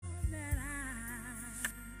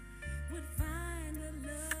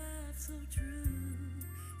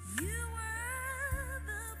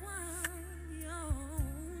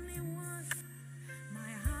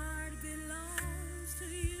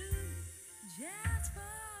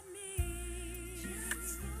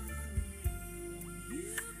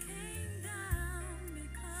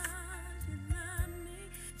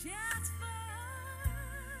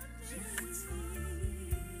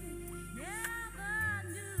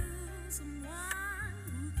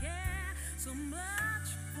so much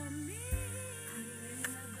for me. I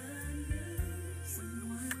never knew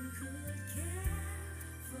someone could care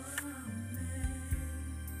for me,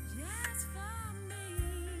 just for me.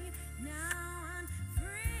 Now I'm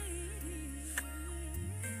free,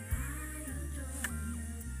 and I adore you.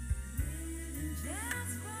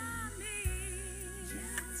 Just for me,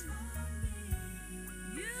 just for me.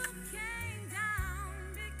 You came down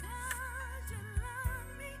because you love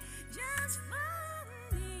me, just for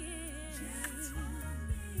me, just for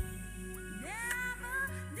me. Never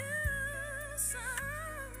knew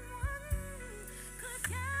someone could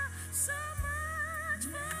care so much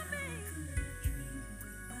for me,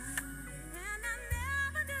 and I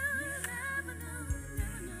never knew, never knew,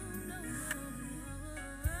 never knew, no,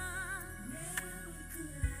 never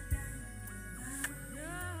could I doubt,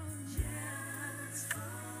 no, just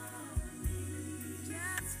for me,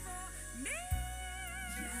 just for me,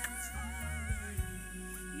 just for me.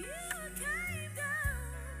 You came down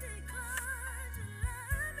because you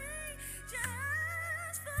love me,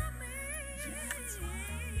 just for me, just for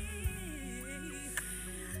me.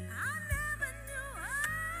 I never knew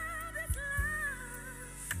all this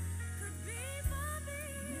love could be for me.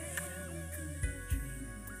 Never could I dream.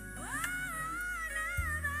 Oh,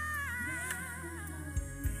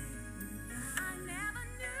 I never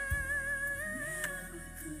knew. Never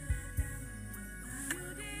could I doubt. You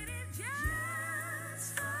did it just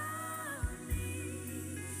for me,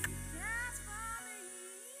 just for me.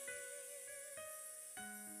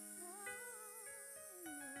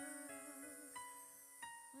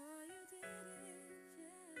 Oh, you did it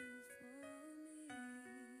just for me.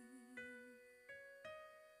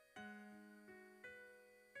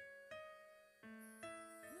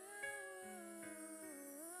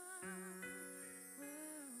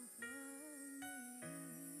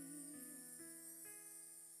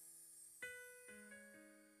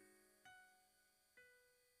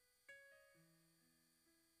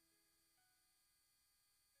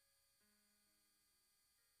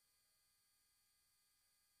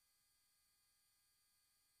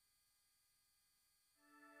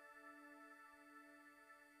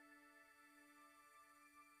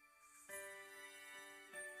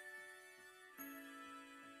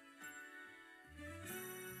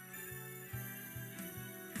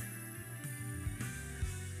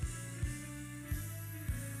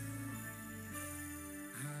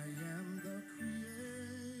 I am the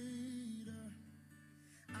creator,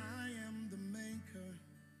 I am the maker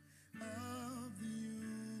of the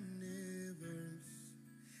universe.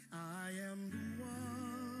 I am the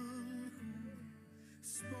one who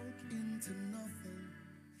spoke into nothing,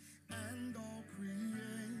 and all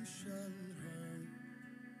creation heard.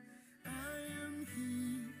 I am he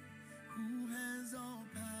who has all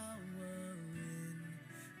power in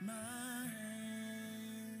my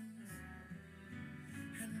hands.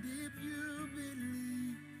 And if you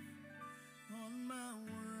believe on my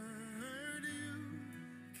word, you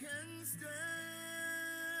can stand.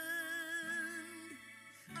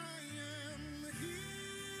 I am the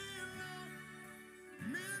healer,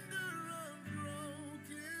 mender of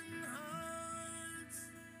broken hearts,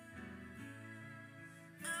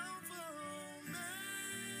 Alpha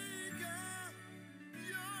Omega,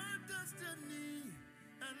 your destiny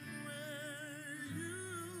and where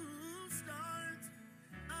you start.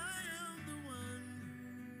 I am the one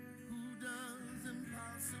who does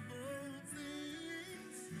impossible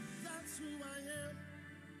things. That's who I am.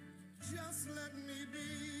 Just let me be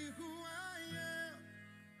who I am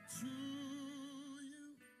to you.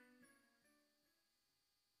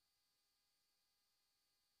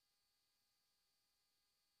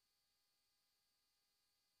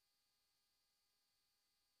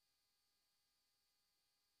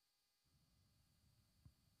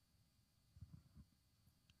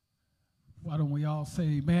 Why don't we all say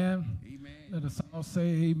amen? Amen. Let us all say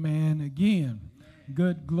amen again.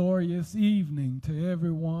 Good, glorious evening to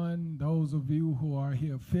everyone, those of you who are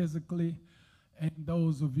here physically and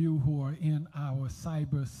those of you who are in our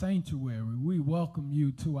cyber sanctuary. We welcome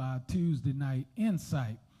you to our Tuesday night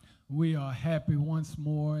insight. We are happy once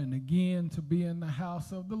more and again to be in the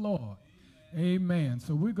house of the Lord. Amen.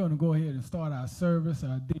 So we're going to go ahead and start our service.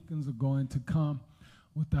 Our deacons are going to come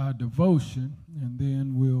with our devotion, and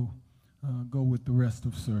then we'll go with the rest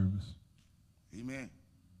of service. Amen.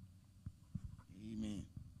 Amen.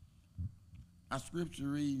 Our scripture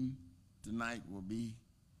reading tonight will be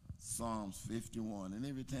Psalms 51. And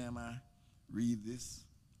every time I read this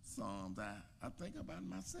Psalms, I think about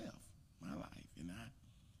myself, my life, and I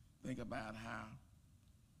think about how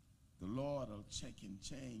the Lord will check and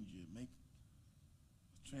change you, make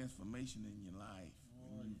a transformation in your life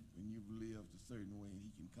when you've lived a certain way, and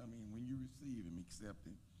he can come in. When you receive him, accept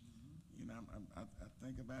him. You know, I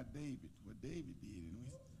think about David, what David did, and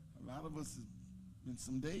a lot of us have been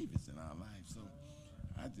some Davids in our life. So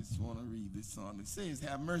I just want to read this song. It says,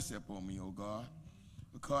 "Have mercy upon me, O God,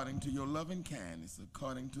 according to your loving kindness,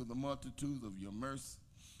 according to the multitude of your mercy,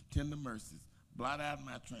 tender mercies. Blot out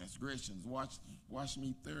my transgressions, wash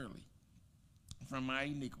me thoroughly from my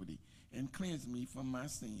iniquity, and cleanse me from my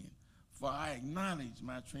sin. For I acknowledge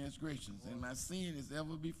my transgressions, and my sin is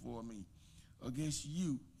ever before me. Against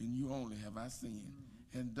you, and you only, have I sinned,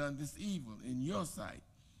 and done this evil in your sight,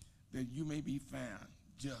 that you may be found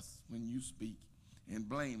just when you speak, and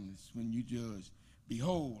blameless when you judge.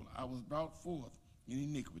 Behold, I was brought forth in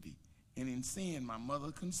iniquity, and in sin my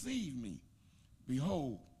mother conceived me.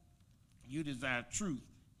 Behold, you desire truth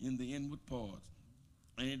in the inward parts,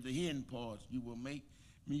 and in the hidden parts you will make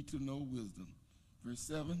me to know wisdom." Verse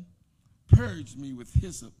 7, "Purge me with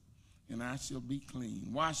hyssop, and I shall be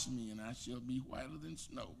clean. Wash me, and I shall be whiter than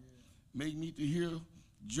snow. Make me to hear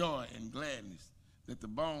joy and gladness, that the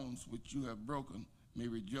bones which you have broken may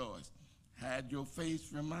rejoice. Hide your face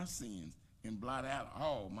from my sins, and blot out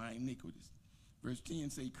all my iniquities." Verse 10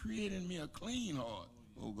 say, "Create in me a clean heart,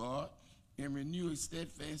 O God, and renew a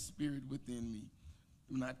steadfast spirit within me.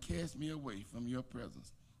 Do not cast me away from your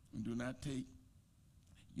presence, and do not take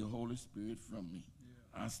your Holy Spirit from me."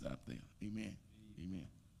 I'll stop there. Amen. Amen.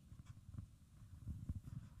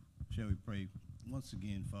 Shall we pray? Once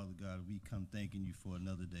again, Father God, we come thanking you for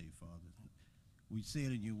another day, Father. We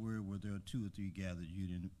said in your word, where there are two or three gathered,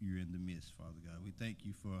 you're in the midst, Father God. We thank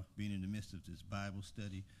you for being in the midst of this Bible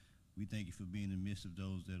study. We thank you for being in the midst of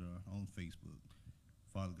those that are on Facebook.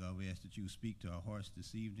 Father God, we ask that you speak to our hearts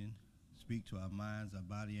this evening, speak to our minds, our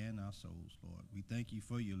body, and our souls, Lord. We thank you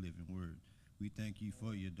for your living word. We thank you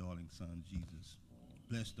for your darling son, Jesus.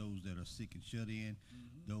 Bless those that are sick and shut in,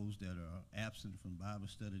 those that are absent from Bible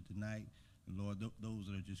study tonight, and Lord, those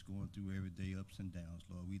that are just going through everyday ups and downs,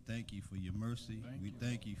 Lord. We thank you for your mercy. We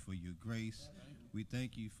thank you for your grace. We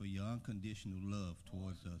thank you for your unconditional love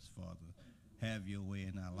towards us, Father. Have your way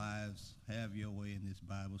in our lives. Have your way in this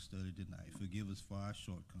Bible study tonight. Forgive us for our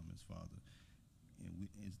shortcomings, Father. And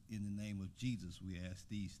in the name of Jesus, we ask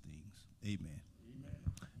these things. Amen.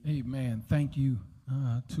 Amen. Thank you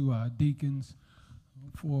to our deacons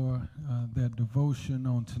for their devotion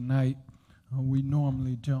on tonight. We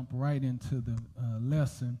normally jump right into the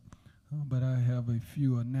lesson, but I have a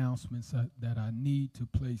few announcements that I need to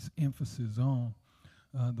place emphasis on.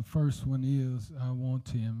 The first one is I want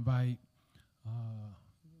to invite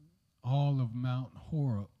all of Mount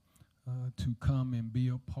Horeb to come and be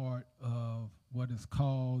a part of what is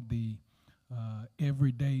called the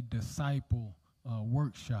Everyday Disciple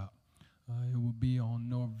Workshop. It will be on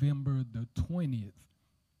November the 20th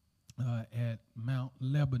at Mount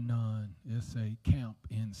Lebanon. It's a camp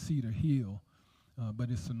in Cedar Hill, but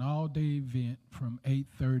it's an all-day event from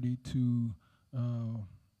 8:30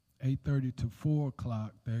 to 4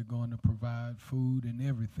 o'clock. They're going to provide food and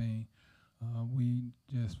everything. We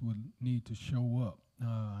just would need to show up.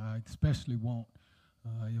 I especially want,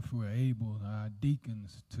 if we're able, our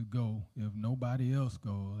deacons to go. If nobody else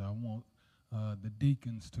goes, I want the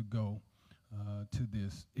deacons to go to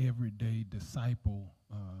this Everyday Disciple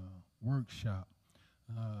workshop.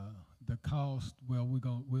 The cost, well,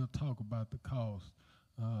 we'll talk about the cost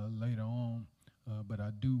later on, but I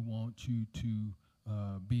do want you to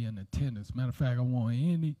be in attendance. Matter of fact, I want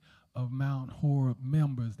any of Mount Horeb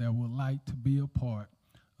members that would like to be a part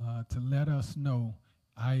to let us know,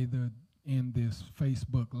 either in this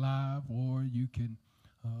Facebook Live, or you can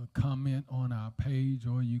comment on our page,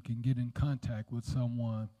 or you can get in contact with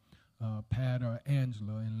someone, Pat or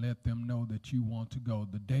Angela, and let them know that you want to go.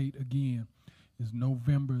 The date, again, is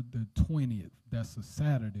November the 20th. That's a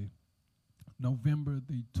Saturday. November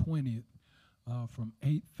the 20th from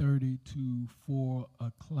 8:30 to 4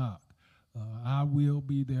 o'clock. I will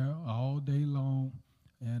be there all day long,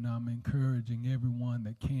 and I'm encouraging everyone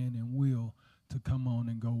that can and will to come on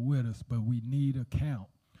and go with us, but we need a count.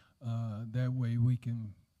 That way we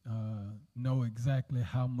can know exactly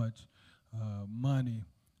how much money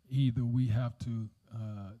either we have to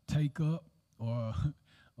take up, or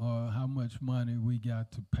how much money we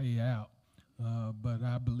got to pay out. But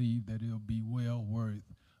I believe that it'll be well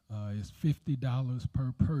worth. It's $50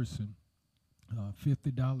 per person,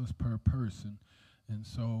 $50 per person. And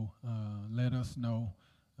so let us know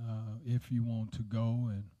if you want to go.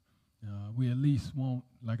 And we at least want,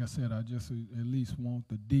 like I said, I just at least want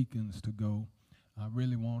the deacons to go. I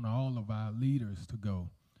really want all of our leaders to go.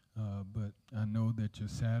 But I know that your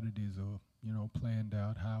Saturdays are, planned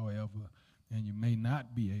out however, and you may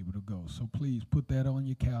not be able to go. So please put that on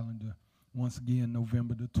your calendar. once again,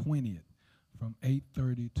 November the 20th from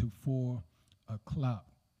 8:30 to 4 o'clock.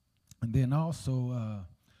 And then also,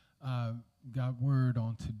 I got word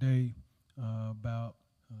on today about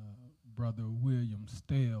Brother William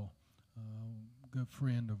Stale, good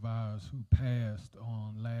friend of ours who passed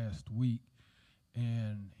on last week,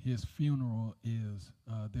 and his funeral is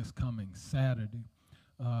this coming Saturday.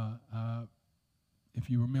 If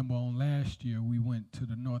you remember on last year, we went to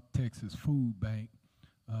the North Texas Food Bank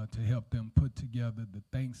to help them put together the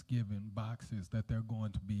Thanksgiving boxes that they're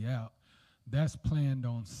going to be out. That's planned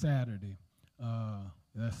on Saturday.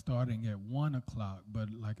 That's starting at 1 o'clock, but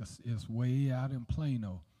like it's way out in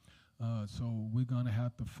Plano. So we're going to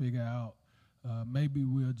have to figure out, maybe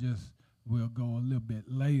we'll go a little bit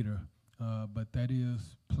later, but that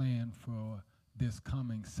is planned for this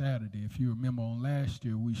coming Saturday. If you remember on last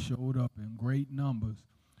year, we showed up in great numbers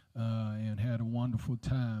and had a wonderful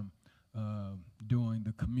time during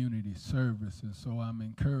the community service. And so I'm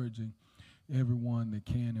encouraging everyone that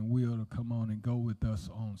can and will to come on and go with us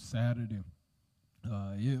on Saturday.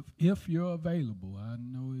 If you're available, I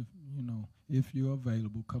know if you're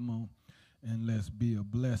available, come on and let's be a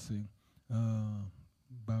blessing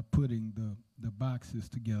by putting the boxes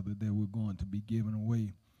together that we're going to be giving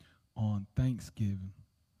away on Thanksgiving.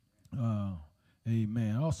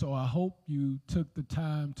 Amen. Also, I hope you took the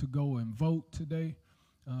time to go and vote today.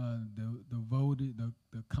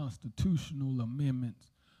 The constitutional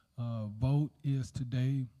amendments vote is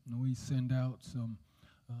today. We send out some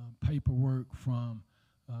paperwork from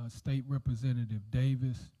State Representative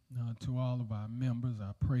Davis to all of our members.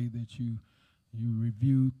 I pray that you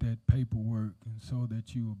reviewed that paperwork, and so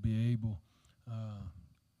that you will be able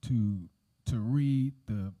to read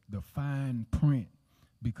the fine print,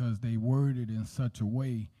 because they worded in such a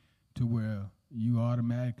way to where you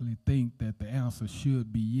automatically think that the answer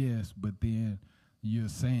should be yes, but then you're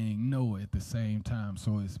saying no at the same time.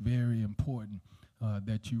 So it's very important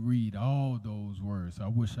that you read all those words. I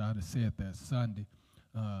wish I'd have said that Sunday.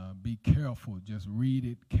 Be careful. Just read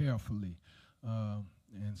it carefully.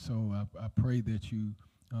 And so I pray that you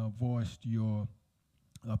voiced your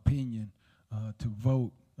opinion to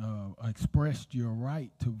vote, expressed your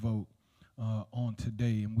right to vote on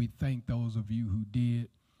today. And we thank those of you who did,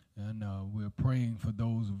 and we're praying for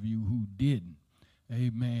those of you who didn't.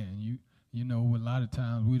 Amen. You know, a lot of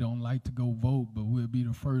times we don't like to go vote, but we'll be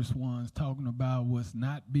the first ones talking about what's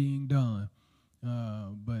not being done.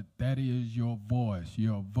 But that is your voice.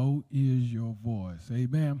 Your vote is your voice.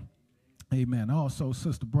 Amen. Amen. Also,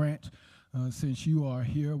 Sister Branch, since you are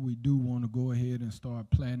here, we do want to go ahead and start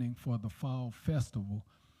planning for the fall festival.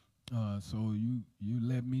 So you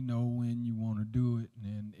let me know when you want to do it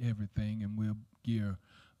and everything, and we'll gear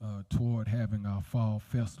toward having our fall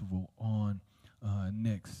festival on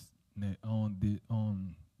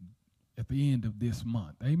at the end of this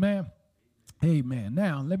month. Amen. Amen.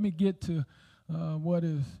 Now let me get to what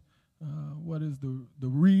is the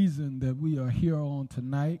reason that we are here on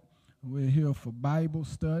tonight. We're here for Bible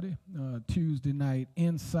study, Tuesday night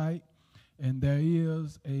insight, and there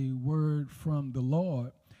is a word from the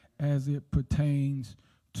Lord as it pertains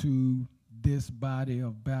to this body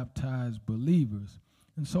of baptized believers.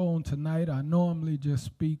 And so on tonight, I normally just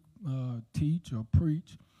speak, teach, or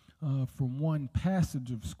preach from one passage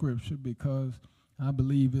of Scripture, because I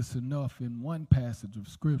believe it's enough in one passage of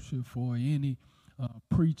Scripture for any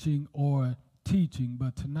preaching or teaching.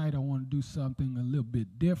 But tonight I want to do something a little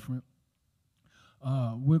bit different.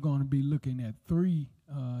 We're going to be looking at three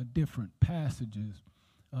different passages,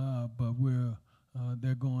 but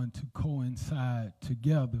they're going to coincide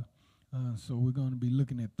together. So we're going to be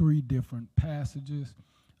looking at three different passages,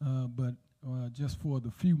 but just for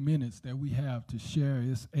the few minutes that we have to share,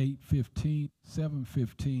 it's 8:15,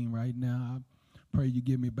 7:15 right now. I pray you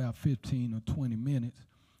give me about 15 or 20 minutes,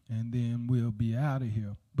 and then we'll be out of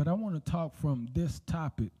here. But I want to talk from this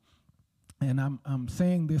topic. And I'm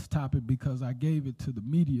saying this topic because I gave it to the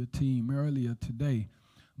media team earlier today.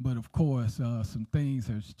 But, of course, some things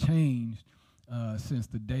have changed since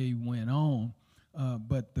the day went on.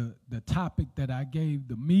 But the topic that I gave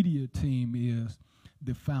the media team is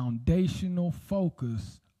the foundational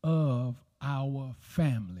focus of our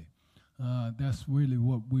family. That's really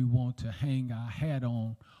what we want to hang our hat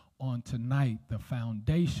on tonight, the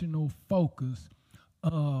foundational focus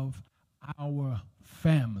of our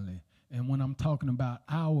family. And when I'm talking about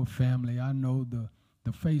our family, I know the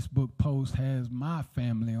Facebook post has my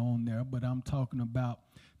family on there, but I'm talking about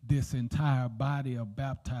this entire body of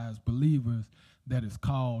baptized believers that is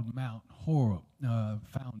called Mount Horeb,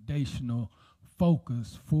 foundational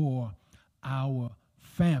focus for our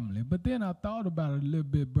family. But then I thought about it a little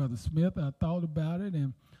bit, Brother Smith. I thought about it,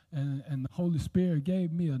 and and the Holy Spirit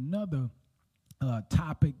gave me another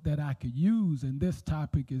topic that I could use, and this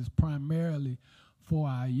topic is primarily for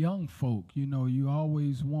our young folk. You know, you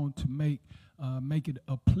always want to make it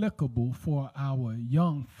applicable for our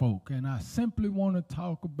young folk, and I simply want to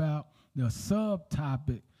talk about the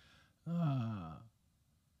subtopic.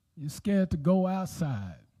 You're scared to go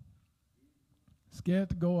outside. Scared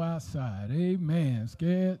to go outside. Amen.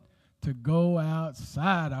 Scared to go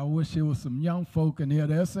outside. I wish there was some young folk in here.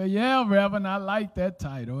 They'll say, yeah, Reverend, I like that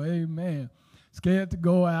title. Amen. Scared to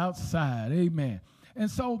go outside. Amen.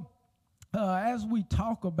 And so as we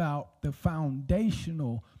talk about the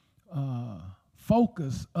foundational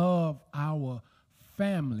focus of our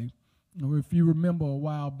family, if you remember a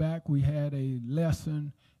while back, we had a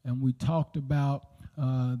lesson and we talked about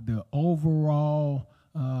the overall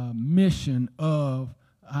mission of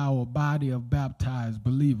our body of baptized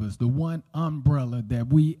believers, the one umbrella that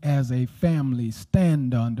we as a family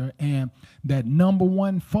stand under, and that number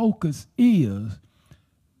one focus is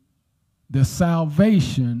the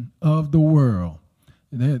salvation of the world.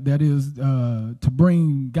 That is to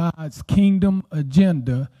bring God's kingdom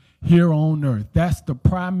agenda here on earth. That's the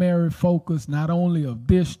primary focus, not only of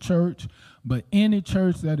this church, but any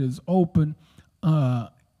church that is open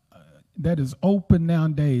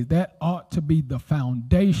nowadays. That ought to be the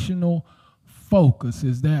foundational focus,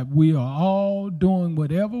 is that we are all doing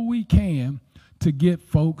whatever we can to get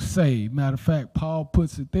folks saved. Matter of fact, Paul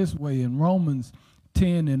puts it this way in Romans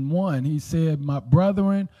 10:1. He said, my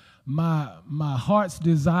brethren, my heart's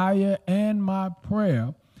desire and my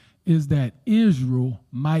prayer is that Israel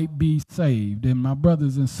might be saved. And my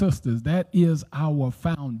brothers and sisters, that is our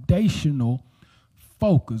foundational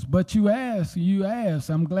focus. But you ask,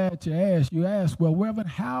 I'm glad you asked, well,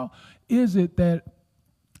 Reverend, how is it that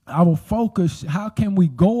our focus, how can we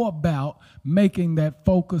go about making that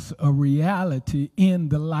focus a reality in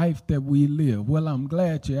the life that we live? Well, I'm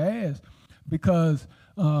glad you asked, because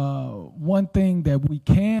one thing that we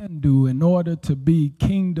can do in order to be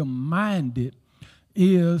kingdom-minded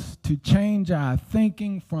is to change our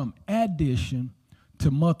thinking from addition to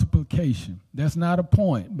multiplication. That's not a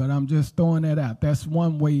point, but I'm just throwing that out. That's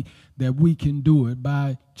one way that we can do it,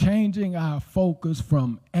 by changing our focus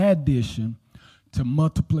from addition to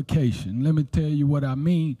multiplication. Let me tell you what I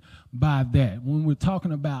mean by that. When we're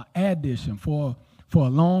talking about addition, for a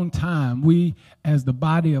long time, we as the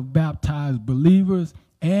body of baptized believers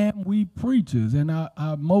and we preachers, and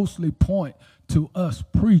I mostly point to us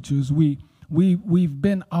preachers, we've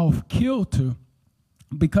been off kilter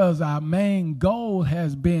because our main goal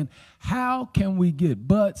has been, how can we get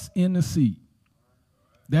butts in the seat?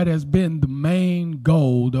 That has been the main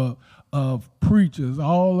goal of preachers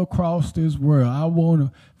all across this world. I want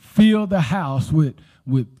to fill the house with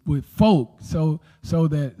folk so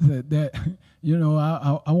that you know,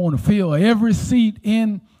 I want to fill every seat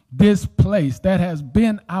in this place. That has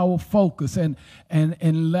been our focus, and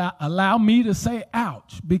allow me to say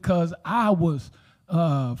ouch, because I was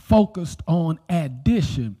focused on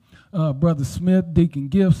addition. Brother Smith, Deacon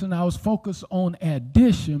Gibson, I was focused on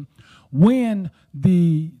addition when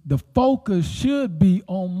the focus should be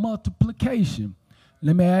on multiplication.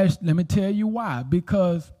 Let me tell you why.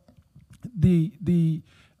 Because the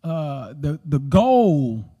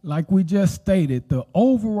goal, like we just stated, the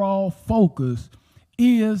overall focus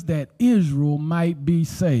is that Israel might be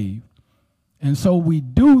saved. And so we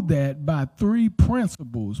do that by three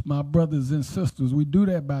principles, my brothers and sisters. We do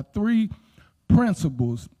that by three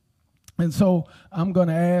principles. And so I'm going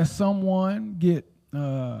to ask someone, get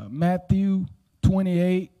Matthew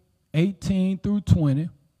 28:18 through 20.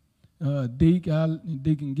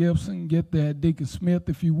 Deacon Gibson, get that. Deacon Smith,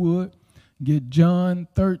 if you would. Get John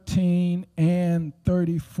 13 and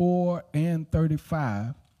 34 and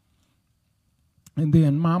 35. And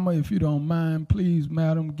then, Mama, if you don't mind, please,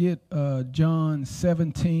 madam, get John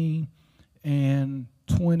 17 and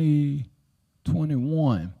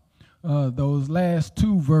 21. Those last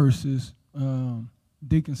two verses,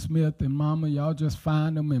 Deacon Smith and Mama, y'all just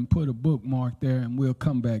find them and put a bookmark there, and we'll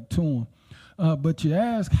come back to them. But you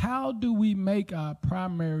ask, how do we make our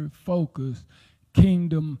primary focus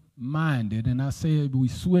kingdom-minded? And I said we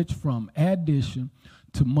switch from addition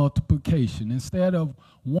to multiplication. Instead of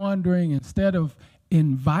wondering, instead of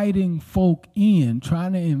inviting folk in,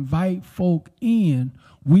 trying to invite folk in,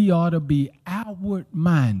 we ought to be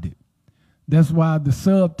outward-minded. That's why the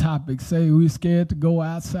subtopics say we're scared to go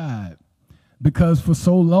outside. Because for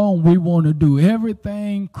so long we want to do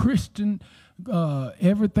everything Christian,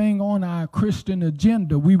 everything on our Christian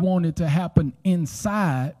agenda, we want it to happen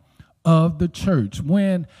inside of the church,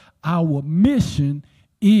 when our mission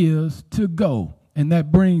is to go. And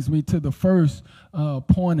that brings me to the first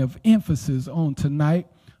point of emphasis on tonight.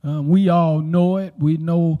 We all know it. We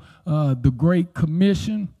know the Great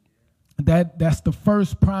Commission. That's the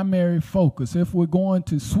first primary focus. If we're going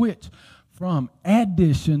to switch from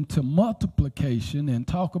addition to multiplication and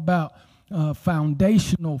talk about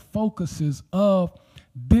foundational focuses of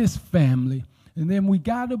this family, and then we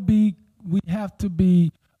have to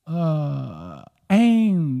be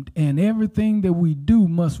aimed, and everything that we do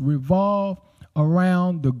must revolve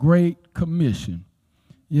around the Great Commission.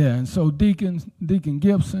 Yeah, and so Deacon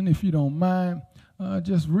Gibson, if you don't mind,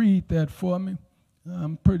 just read that for me.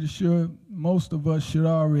 I'm pretty sure most of us should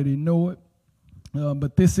already know it,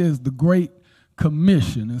 but this is the Great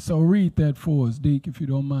Commission. And so read that for us, Deacon, if you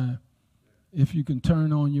don't mind. If you can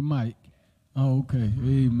turn on your mic. Oh, okay,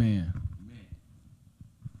 amen.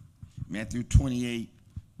 Matthew 28,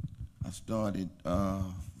 I started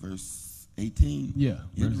verse 18. Yeah,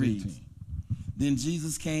 it verse reads, 18. Then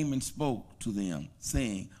Jesus came and spoke to them,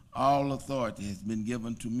 saying, all authority has been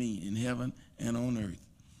given to me in heaven and on earth.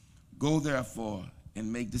 Go therefore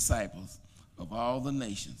and make disciples of all the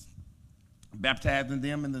nations, baptizing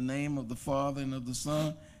them in the name of the Father and of the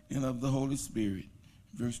Son and of the Holy Spirit.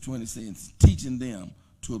 Verse 20 says, teaching them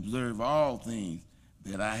to observe all things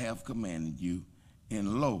that I have commanded you.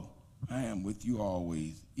 And lo, I am with you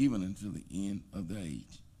always, even until the end of the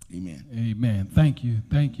age. Amen. Amen. Thank you.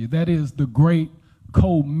 Thank you. That is the Great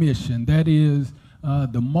Commission. That is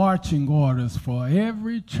the marching orders for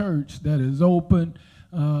every church that is open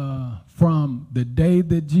from the day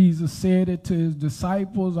that Jesus said it to his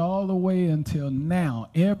disciples all the way until now.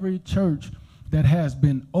 Every church that has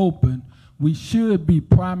been open, we should be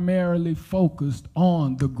primarily focused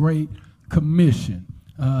on the Great Commission.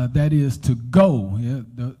 That is to go. Yeah,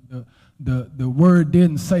 the word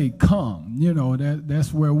didn't say come. You know,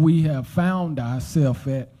 that's where we have found ourselves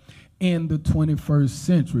at in the 21st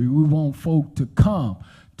century. We want folk to come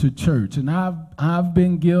to church. And I've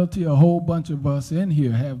been guilty. A whole bunch of us in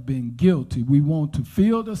here have been guilty. We want to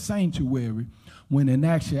fill the sanctuary when in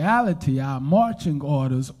actuality our marching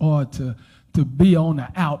orders are to be on the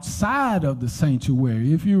outside of the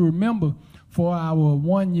sanctuary. If you remember, for our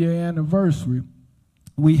 1-year anniversary,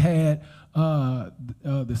 we had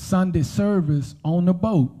the Sunday service on the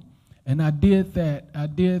boat, and I did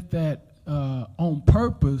that on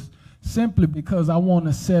purpose, simply because I want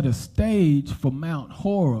to set a stage for Mount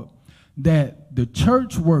Horeb, that the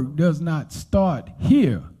church work does not start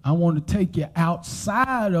here. I want to take you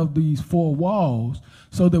outside of these four walls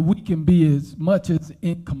so that we can be as much as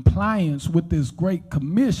in compliance with this Great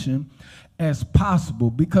Commission as possible,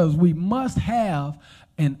 because we must have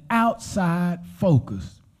an outside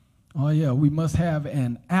focus. Oh yeah, we must have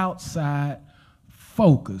an outside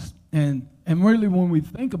focus. And really, when we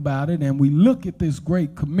think about it and we look at this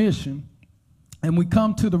Great Commission, and we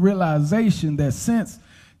come to the realization that since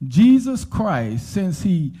Jesus Christ, since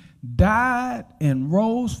he died and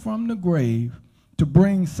rose from the grave to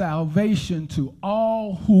bring salvation to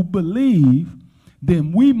all who believe,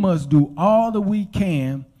 then we must do all that we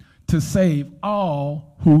can to save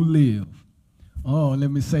all who live. Oh, let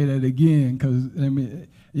me say that again,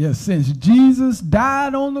 because since Jesus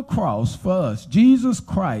died on the cross for us, Jesus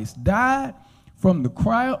Christ died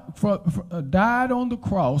died on the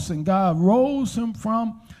cross, and God rose him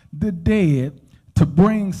from the dead to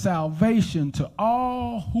bring salvation to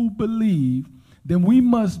all who believe, then we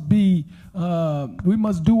must do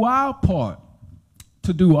our part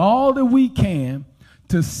to do all that we can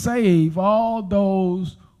to save all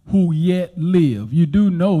those who yet live. You do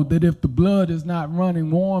know that if the blood is not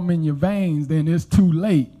running warm in your veins, then it's too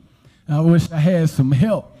late. I wish I had some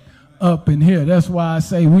help up in here. That's why I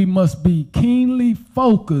say we must be keenly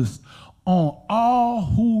focused on all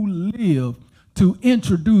who live to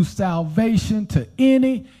introduce salvation to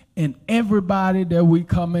any and everybody that we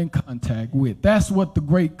come in contact with. That's what the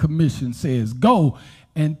Great Commission says. Go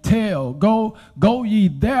and tell, go ye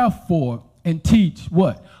therefore and teach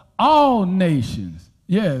what? All nations.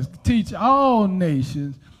 Yes, teach all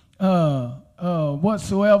nations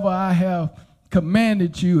whatsoever I have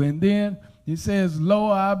commanded you. And then he says,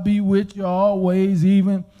 lo, I be with you always,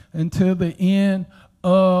 even until the end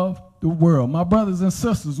of the world. My brothers and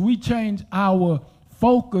sisters, we change our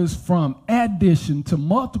focus from addition to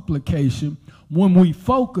multiplication when we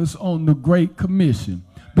focus on the Great Commission,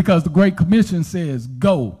 because the Great Commission says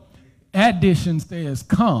go. Addition says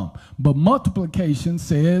come, but multiplication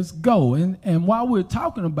says go. And while we're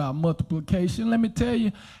talking about multiplication, let me tell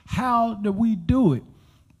you, how do we do it?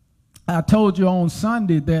 I told you on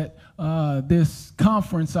Sunday that this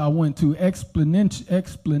conference I went to,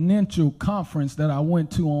 exponential conference that I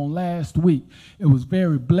went to on last week, it was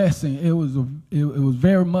very blessing. It was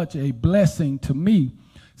very much a blessing to me,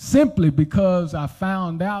 simply because I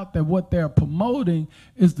found out that what they're promoting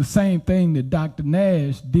is the same thing that Dr.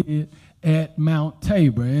 Nash did at Mount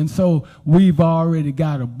Tabor. And so we've already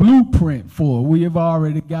got a blueprint for it. We have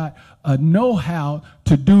already got a know-how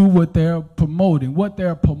to do what they're promoting. What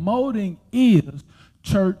they're promoting is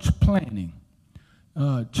church planning.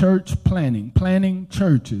 Planning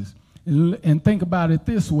churches. And think about it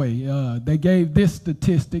this way. They gave this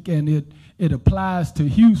statistic, and it applies to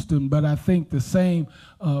Houston, but I think the same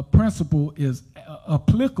principle is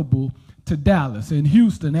applicable to Dallas. In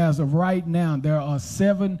Houston, as of right now, there are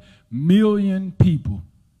 7 million people.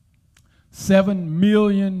 7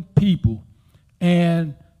 million people.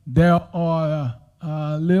 And there are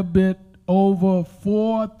a little bit over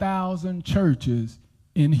 4,000 churches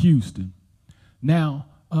in Houston. Now,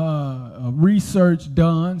 research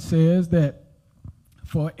done says that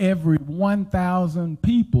for every 1,000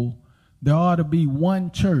 people, there ought to be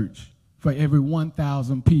one church for every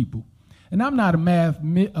 1,000 people. And I'm not a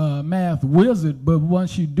math wizard, but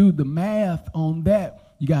once you do the math on that,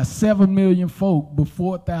 you got 7 million folk but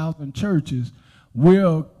 4,000 churches.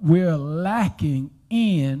 We're lacking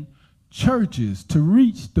in churches to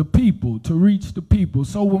reach the people,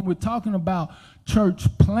 So when we're talking about church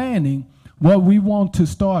planning, what we want to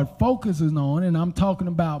start focusing on, and I'm talking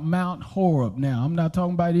about Mount Horeb now. I'm not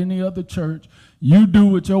talking about any other church. You do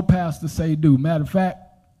what your pastor say do. Matter of fact,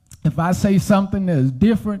 if I say something that is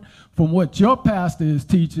different from what your pastor is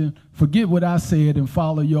teaching, forget what I said and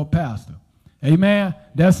follow your pastor. Amen.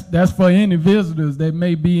 That's for any visitors that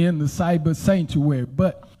may be in the cyber sanctuary.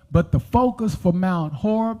 But the focus for Mount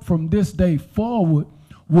Horeb from this day forward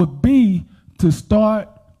would be to start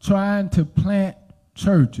trying to plant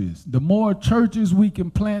churches. The more churches we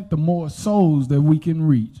can plant, the more souls that we can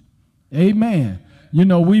reach. Amen. You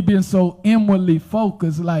know, we've been so inwardly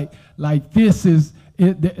focused, like this is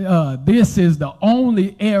the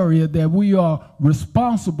only area that we are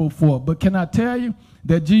responsible for. But can I tell you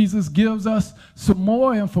that Jesus gives us some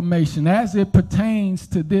more information as it pertains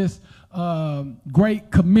to this great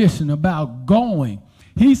commission about going?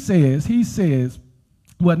 He says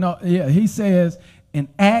in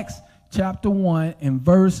Acts chapter 1 and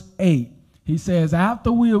verse 8, he says,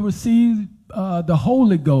 after we have received the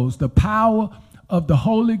Holy Ghost, the power of the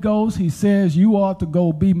Holy Ghost, he says, you ought to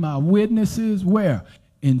go be my witnesses. Where?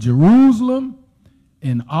 In Jerusalem,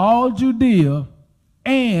 in all Judea,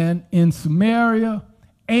 and in Samaria,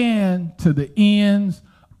 and to the ends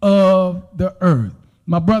of the earth.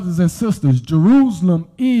 My brothers and sisters, Jerusalem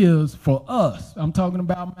is for us. I'm talking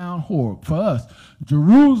about Mount Horeb. For us,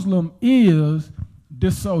 Jerusalem is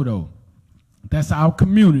DeSoto. That's our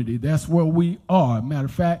community. That's where we are. Matter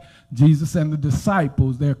of fact, Jesus and the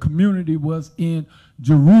disciples, their community was in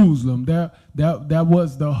Jerusalem. That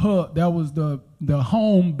was the hub. That was the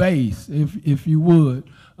home base, if you would,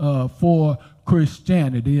 for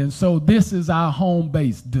Christianity. And so this is our home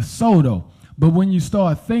base, DeSoto. But when you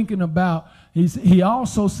start thinking about, he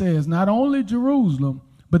also says not only Jerusalem,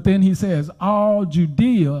 but then he says all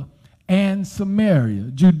Judea and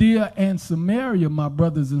Samaria. Judea and Samaria, my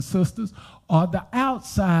brothers and sisters, are the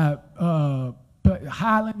outside.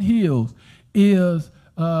 Highland Hills is,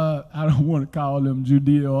 I don't want to call them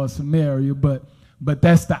Judea or Samaria, but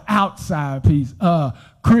that's the outside piece.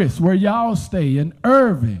 Chris, where y'all stay in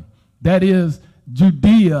Irving, that is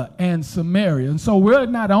Judea and Samaria. And so we're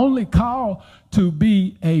not only called to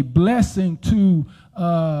be a blessing to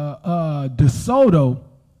DeSoto,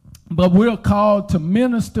 but we're called to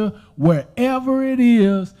minister wherever it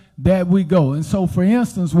is that we go. And so, for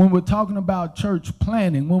instance, when we're talking about church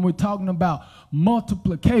planning, when we're talking about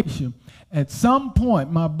multiplication, at some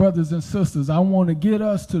point, my brothers and sisters, I want to get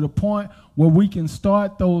us to the point where we can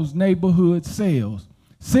start those neighborhood sales,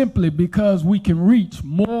 simply because we can reach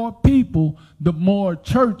more people the more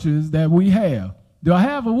churches that we have. Do I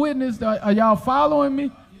have a witness? Are y'all following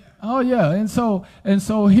me? Oh yeah. And so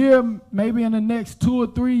here, maybe in the next 2 or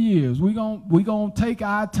 3 years, we're gonna take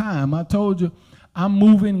our time. I told you I'm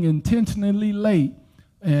moving intentionally late,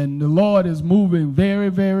 and the Lord is moving very,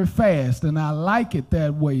 very fast, and I like it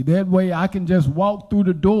that way. That way I can just walk through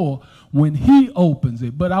the door when he opens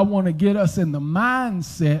it. But I want to get us in the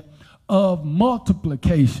mindset of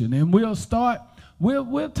multiplication, and we'll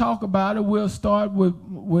talk about it. We'll start with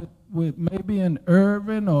maybe in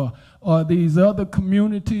Irving or these other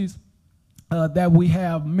communities that we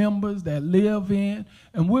have members that live in,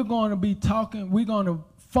 and we're going to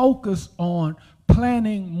focus on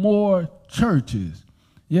planning more churches.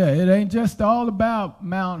 Yeah, it ain't just all about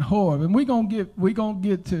Mount Horeb. And we're gonna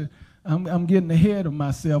get to, I'm getting ahead of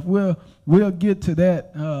myself. We'll get to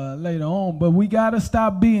that later on. But we gotta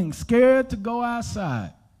stop being scared to go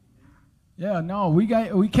outside. Yeah, no, we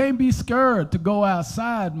can't be scared to go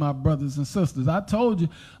outside, my brothers and sisters. I told you,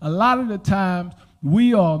 a lot of the times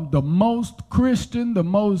we are the most Christian, the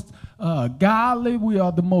most godly, we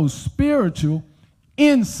are the most spiritual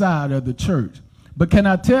inside of the church. But can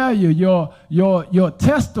I tell you, your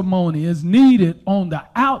testimony is needed on the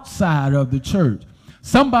outside of the church.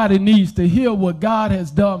 Somebody needs to hear what God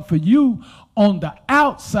has done for you on the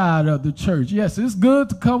outside of the church. Yes, it's good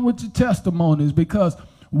to come with your testimonies because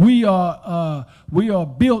we are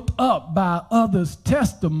built up by others'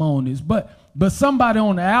 testimonies. But somebody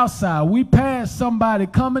on the outside, we passed somebody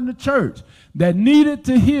coming to church that needed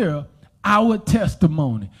to hear our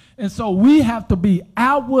testimony. And so we have to be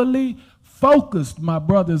outwardly focused, my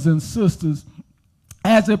brothers and sisters,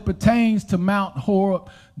 as it pertains to Mount Horeb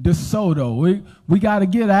DeSoto. We got to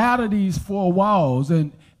get out of these four walls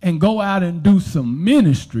and go out and do some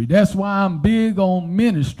ministry. That's why I'm big on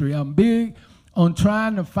ministry. I'm big on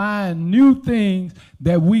trying to find new things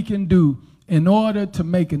that we can do in order to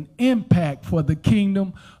make an impact for the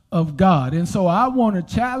kingdom of God. And so I want to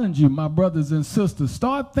challenge you, my brothers and sisters,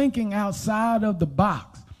 start thinking outside of the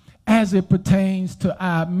box as it pertains to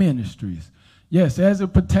our ministries. Yes, as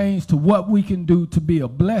it pertains to what we can do to be a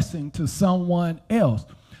blessing to someone else.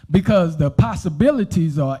 Because the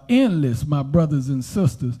possibilities are endless, my brothers and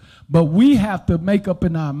sisters. But we have to make up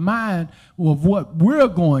in our mind of what we're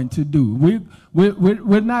going to do.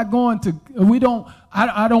 We're not going to,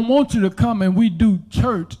 I don't want you to come and we do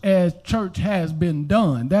church as church has been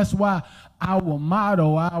done. That's why our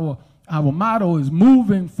motto is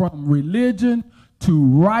moving from religion to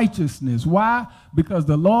righteousness. Why? Because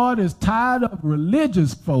the Lord is tired of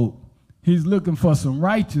religious folk. He's looking for some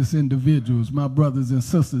righteous individuals, my brothers and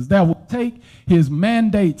sisters, that will take his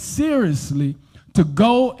mandate seriously to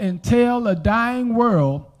go and tell a dying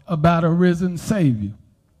world about a risen Savior.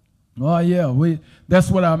 Oh, yeah,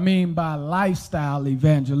 that's what I mean by lifestyle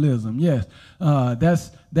evangelism. Yes,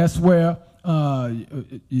 that's where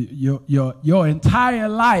your entire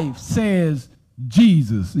life says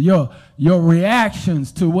Jesus. Your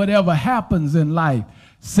reactions to whatever happens in life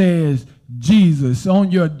says Jesus. On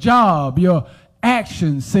your job, your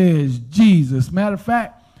action says Jesus. Matter of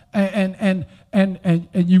fact, and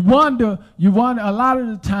you wonder a lot of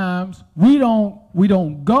the times we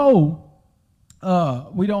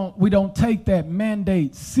don't take that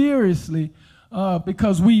mandate seriously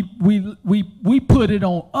because we put it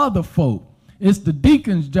on other folk. It's the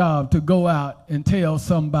deacon's job to go out and tell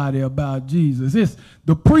somebody about Jesus. It's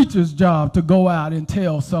the preacher's job to go out and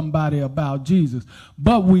tell somebody about Jesus.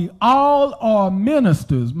 But we all are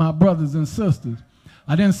ministers, my brothers and sisters.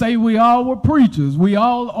 I didn't say we all were preachers. We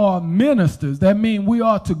all are ministers. That means we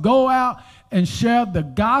are to go out and share the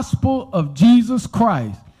gospel of Jesus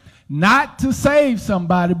Christ. Not to save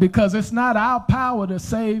somebody, because it's not our power to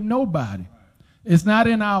save nobody. It's not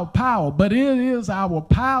in our power, but it is our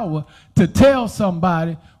power to tell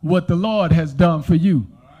somebody what the Lord has done for you.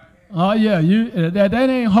 Oh, yeah, that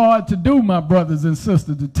ain't hard to do, my brothers and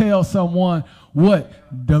sisters, to tell someone what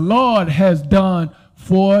the Lord has done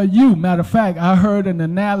for you. Matter of fact, I heard an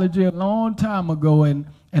analogy a long time ago, and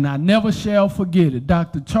I never shall forget it.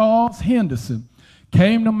 Dr. Charles Henderson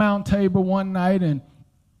came to Mount Tabor one night, and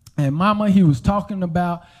Mama, he was talking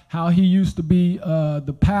about how he used to be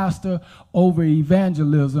the pastor over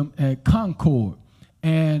evangelism at Concord.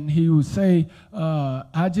 And he would say,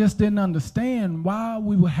 I just didn't understand why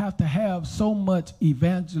we would have to have so much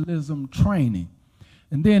evangelism training.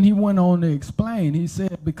 And then he went on to explain. He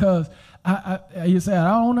said, because I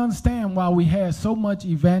don't understand why we had so much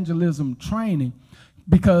evangelism training.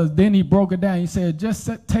 Because then he broke it down. He said, just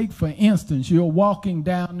take, for instance, you're walking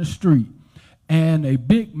down the street, and a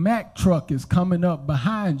big Mack truck is coming up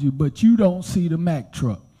behind you, but you don't see the Mack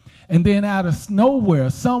truck. And then out of nowhere,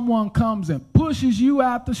 someone comes and pushes you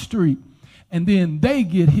out the street, and then they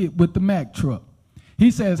get hit with the Mack truck.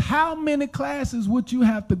 He says, how many classes would you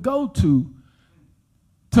have to go to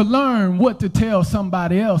learn what to tell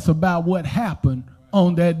somebody else about what happened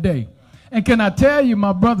on that day? And can I tell you,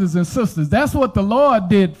 my brothers and sisters, that's what the Lord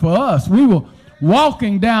did for us. We were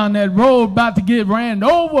walking down that road about to get ran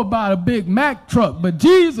over by a big Mack truck, but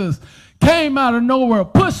Jesus came out of nowhere,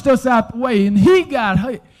 pushed us out the way, and he got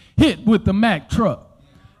hit with the Mack truck.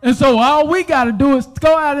 And so all we got to do is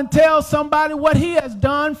go out and tell somebody what he has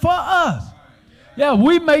done for us. Yeah,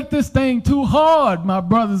 we make this thing too hard, my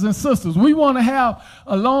brothers and sisters. We want to have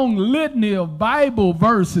a long litany of Bible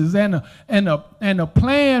verses and a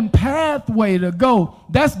planned pathway to go.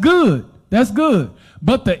 That's good. That's good.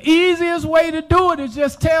 But the easiest way to do it is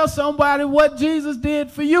just tell somebody what Jesus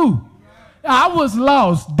did for you. I was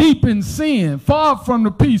lost, deep in sin, far from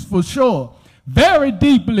the peaceful shore. Very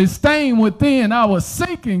deeply stained within, I was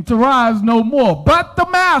sinking to rise no more. But the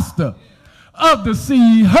Master of the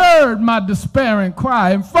sea heard my despairing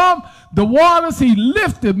cry, and from the waters he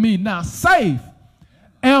lifted me. Now safe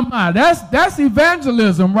am I. That's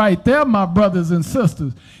evangelism right there, my brothers and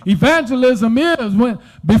sisters. Evangelism is when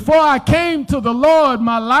before I came to the Lord,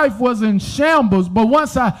 my life was in shambles.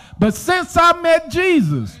 But since I met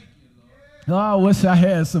Jesus, oh, I wish I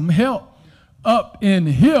had some help up in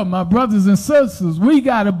here, my brothers and sisters. We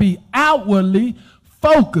got to be outwardly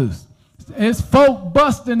focused. It's folk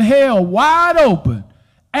busting hell wide open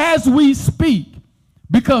as we speak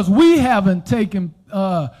because we haven't taken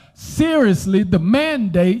seriously the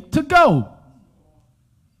mandate to go.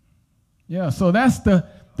 Yeah, so that's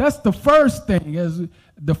the first thing, as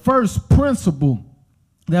the first principle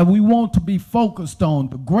that we want to be focused on.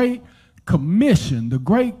 The Great Commission. The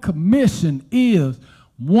Great Commission is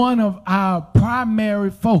one of our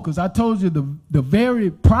primary focus. I told you the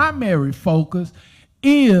very primary focus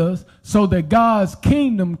is so that God's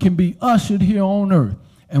kingdom can be ushered here on earth.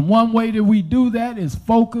 And one way that we do that is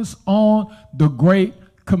focus on the Great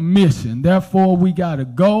Commission. Therefore, we got to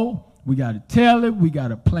go. We got to tell it. We got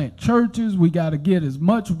to plant churches. We got to get as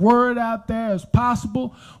much word out there as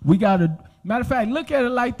possible. We got to, matter of fact, look at it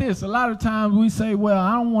like this. A lot of times we say, well,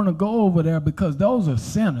 I don't want to go over there because those are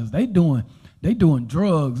sinners. They doing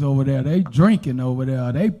drugs over there. They drinking over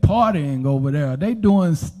there. They partying over there. They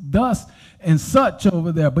doing thus and such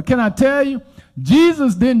over there. But can I tell you,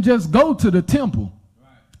 Jesus didn't just go to the temple.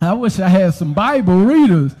 I wish I had some Bible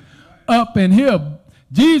readers up in here.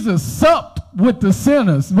 Jesus supped with the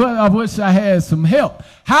sinners, but I wish I had some help.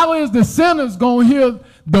 How is the sinners going to hear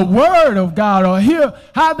the word of God, or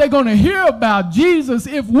how are they going to hear about Jesus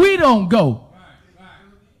if we don't go?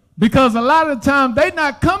 Because a lot of times they're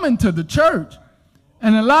not coming to the church.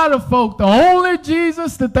 And a lot of folk, the only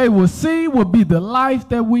Jesus that they will see will be the life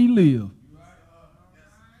that we live.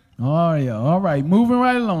 Oh, yeah. All right. Moving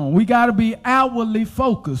right along. We got to be outwardly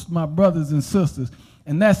focused, my brothers and sisters.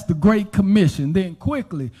 And that's the Great Commission. Then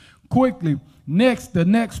quickly, the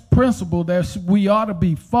next principle that we ought to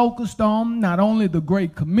be focused on, not only the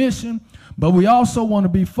Great Commission, but we also want to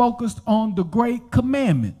be focused on the Great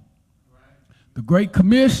Commandment. The Great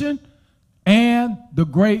Commission and the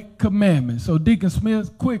Great Commandment. So Deacon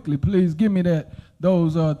Smith, quickly, please give me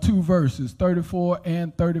those two verses, 34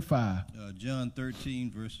 and 35. John 13,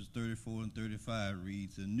 verses 34 and 35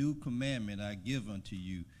 reads, "A new commandment I give unto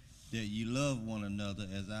you, that ye love one another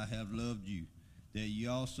as I have loved you, that ye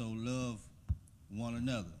also love one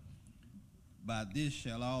another. By this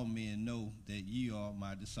shall all men know that ye are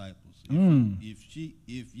my disciples,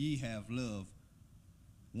 if ye have love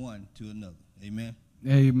one to another." Amen.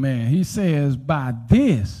 Amen. He says, by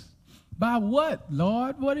this. By what,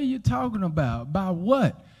 Lord? What are you talking about? By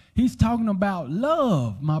what? He's talking about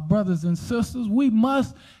love, my brothers and sisters. We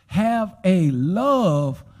must have a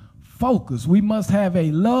love focus. We must have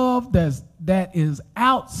a love that is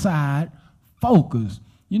outside focus.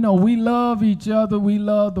 You know, we love each other. We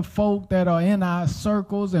love the folk that are in our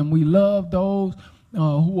circles, and we love those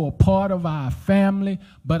who are part of our family.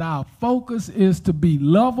 But our focus is to be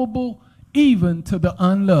lovable even to the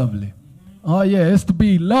unlovely. Oh, yeah, it's to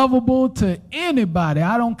be lovable to anybody.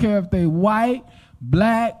 I don't care if they're white,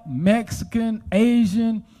 black, Mexican,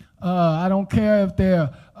 Asian. I don't care if they're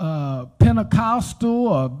Pentecostal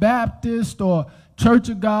or Baptist or Church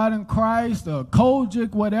of God in Christ or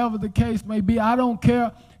Kojic, whatever the case may be. I don't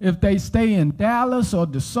care if they stay in Dallas or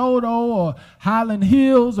DeSoto or Highland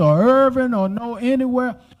Hills or Irving or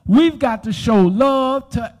anywhere. We've got to show love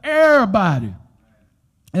to everybody.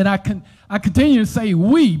 And I continue to say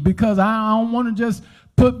we, because I don't want to just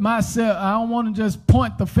I don't want to just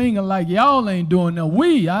point the finger like y'all ain't doing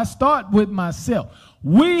that. I start with myself.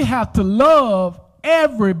 We have to love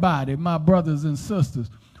everybody, my brothers and sisters.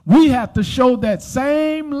 We have to show that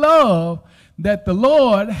same love that the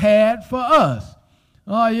Lord had for us.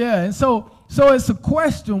 Oh, yeah. And so it's a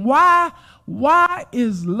question. Why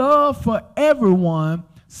is love for everyone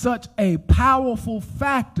such a powerful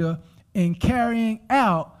factor in carrying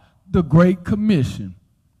out the Great Commission?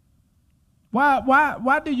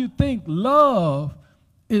 Why do you think love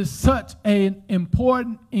is such an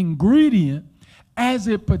important ingredient as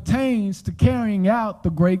it pertains to carrying out the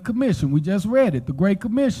Great Commission? We just read it, the Great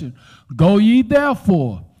Commission. Go ye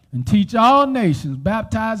therefore, and teach all nations,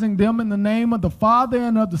 baptizing them in the name of the Father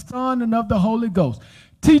and of the Son and of the Holy Ghost,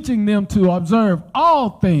 teaching them to observe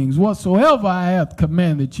all things whatsoever I have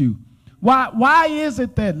commanded you. Why is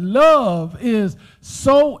it that love is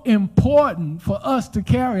so important for us to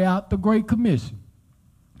carry out the Great Commission?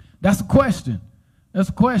 That's a question. That's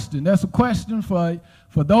a question. That's a question for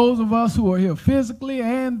those of us who are here physically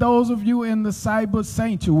and those of you in the cyber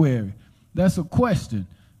sanctuary. That's a question.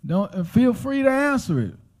 Don't feel free to answer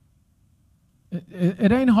it.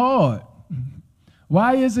 It ain't hard.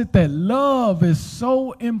 Why is it that love is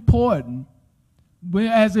so important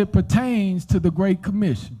as it pertains to the Great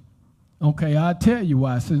Commission? Okay, I'll tell you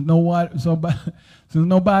why. Since nobody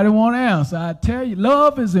want to answer, I tell you,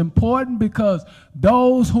 love is important because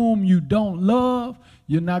those whom you don't love,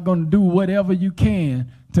 you're not going to do whatever you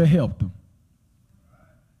can to help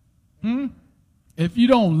them. If you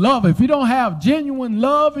don't love, if you don't have genuine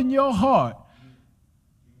love in your heart,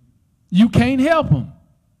 you can't help them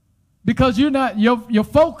because you're not. Your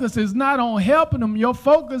focus is not on helping them. Your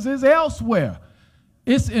focus is elsewhere.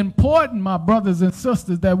 It's important, my brothers and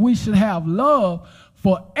sisters, that we should have love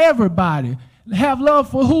for everybody. Have love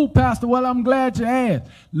for who, Pastor? Well, I'm glad you asked.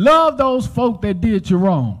 Love those folk that did you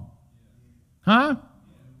wrong. Huh?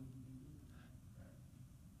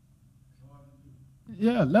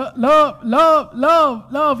 Yeah,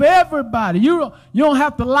 love everybody. You don't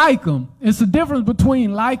have to like them. It's a difference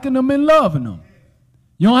between liking them and loving them.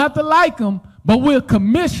 You don't have to like them, but we're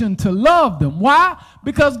commissioned to love them. Why?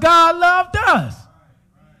 Because God loved us.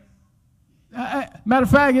 Matter of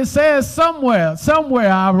fact, it says somewhere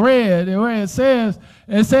I read where it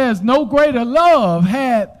says no greater love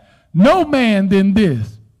had no man than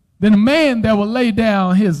this, than a man that will lay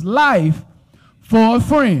down his life for a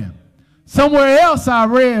friend. Somewhere else I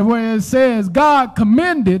read where it says God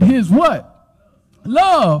commended his what?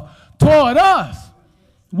 Love toward us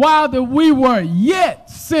while that we were yet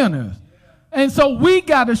sinners. And so we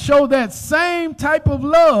got to show that same type of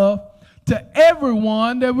love to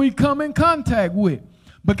everyone that we come in contact with.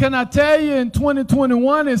 But can I tell you, in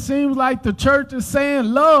 2021, it seems like the church is saying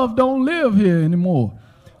love don't live here anymore.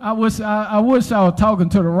 I wish I was talking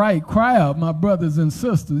to the right crowd, my brothers and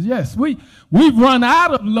sisters. Yes, we've run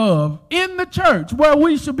out of love in the church where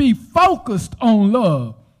we should be focused on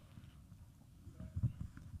love.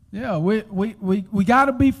 Yeah, we got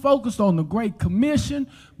to be focused on the Great Commission,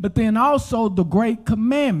 but then also the Great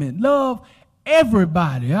Commandment. Love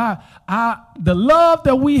everybody. The love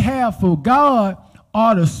that we have for God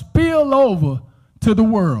ought to spill over to the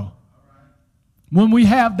world. When we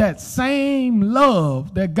have that same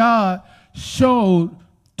love that God showed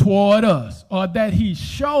toward us, or that he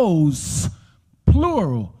shows,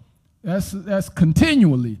 plural, that's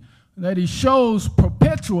continually, that he shows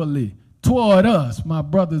perpetually toward us, my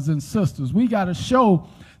brothers and sisters. We got to show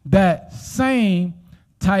that same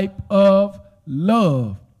type of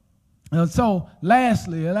love. And so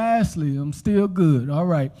lastly, I'm still good. All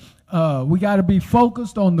right. We got to be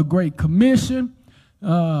focused on the Great Commission,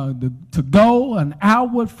 to go, an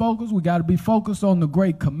outward focus. We got to be focused on the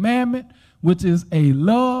Great Commandment, which is a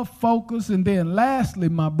love focus. And then lastly,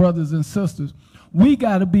 my brothers and sisters, we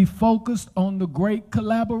got to be focused on the Great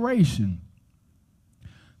Collaboration.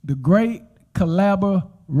 The Great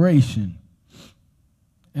Collaboration.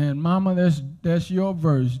 And mama, that's your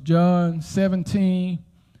verse, John 17,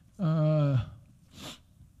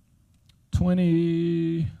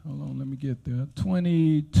 20, hold on, let me get there,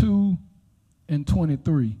 22 and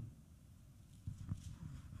 23.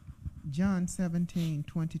 John 17,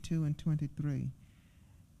 22 and 23.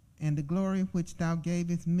 And the glory which thou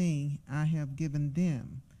gavest me, I have given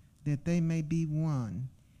them, that they may be one,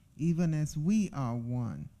 even as we are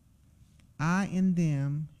one. I in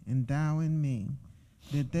them, and thou in me,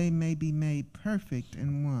 that they may be made perfect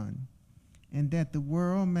in one, and that the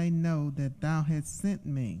world may know that thou hast sent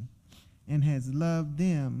me, and hast loved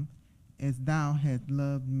them as thou hast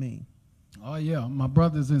loved me. Oh yeah, my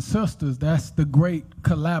brothers and sisters, that's the Great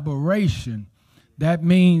Collaboration. That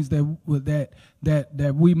means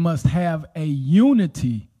that we must have a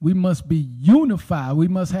unity. We must be unified. We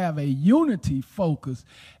must have a unity focus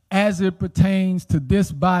as it pertains to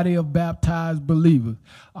this body of baptized believers.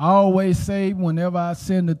 I always say whenever I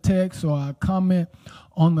send a text or I comment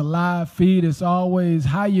on the live feed, it's always,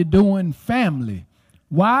 how you doing, family?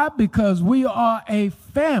 Why? Because we are a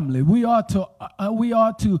family. We are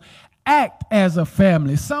to act as a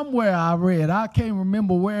family. Somewhere I read, I can't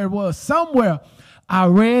remember where it was, somewhere I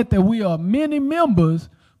read that we are many members,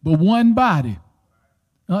 but one body.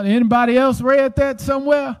 Anybody else read that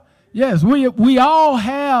somewhere? Yes, we all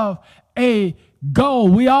have a goal.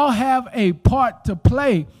 We all have a part to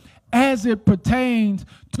play as it pertains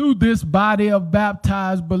to this body of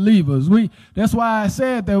baptized believers. That's why I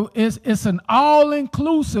said that it's an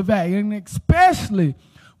all-inclusive act, and especially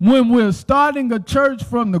when we're starting a church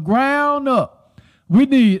from the ground up, we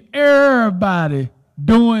need everybody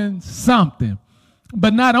doing something.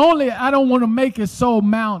 But not only, I don't want to make it so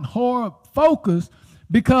Mount Horeb focused,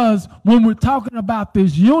 because when we're talking about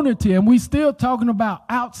this unity and we still talking about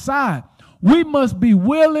outside, we must be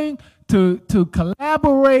willing to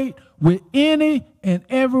collaborate with any and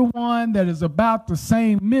everyone that is about the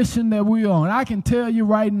same mission that we're on. I can tell you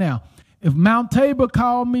right now, if Mount Tabor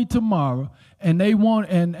called me tomorrow and they want,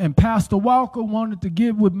 and Pastor Walker wanted to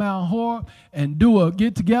get with Mount Horeb and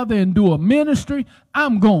get together and do a ministry,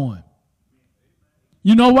 I'm going.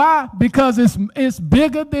 You know why? Because it's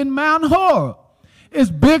bigger than Mount Horeb. It's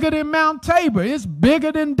bigger than Mount Tabor. It's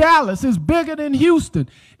bigger than Dallas. It's bigger than Houston.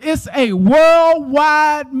 It's a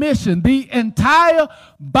worldwide mission. The entire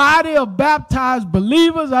body of baptized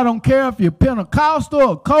believers, I don't care if you're Pentecostal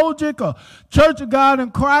or Kojic or Church of God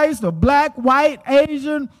in Christ or black, white,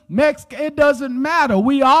 Asian, Mexican, it doesn't matter.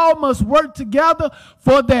 We all must work together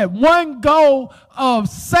for that one goal of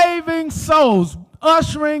saving souls,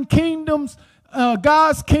 ushering kingdoms,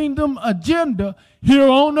 God's kingdom agenda here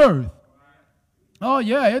on earth. Oh,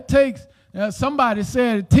 yeah, it takes, somebody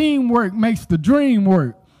said teamwork makes the dream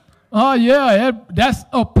work. Oh, yeah, that's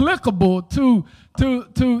applicable to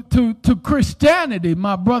Christianity,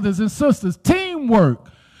 my brothers and sisters. Teamwork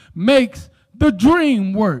makes the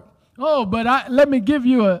dream work. Oh, but let me give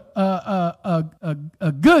you a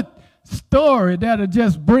good story that'll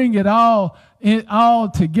just bring it all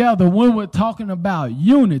together when we're talking about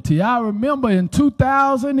unity. I remember in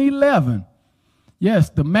 2011,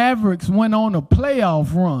 yes, the Mavericks went on a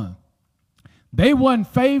playoff run. They wasn't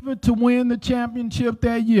favored to win the championship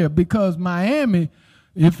that year because Miami,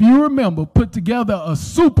 if you remember, put together a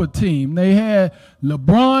super team. They had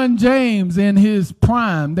LeBron James in his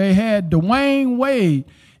prime. They had Dwayne Wade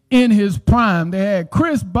in his prime. They had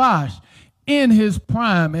Chris Bosh in his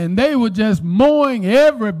prime. And they were just mowing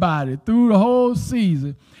everybody through the whole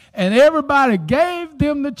season. And everybody gave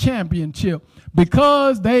them the championship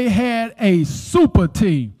because they had a super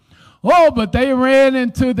team. Oh, but they ran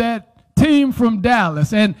into that team from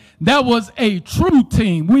Dallas, and that was a true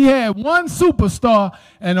team. We had one superstar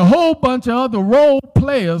and a whole bunch of other role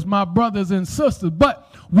players, my brothers and sisters, but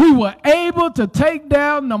we were able to take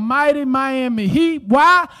down the mighty Miami Heat.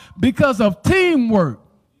 Why? Because of teamwork.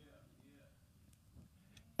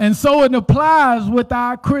 And so it applies with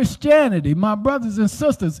our Christianity, my brothers and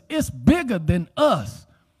sisters. It's bigger than us.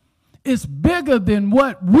 It's bigger than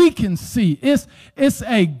what we can see. It's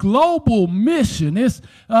a global mission.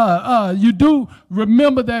 You do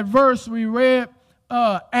remember that verse we read,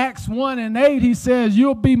 Acts 1:8. He says,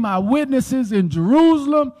 "You'll be my witnesses in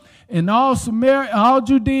Jerusalem, in all Samaria, all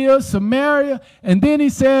Judea, Samaria." And then he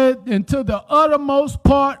said, "into the uttermost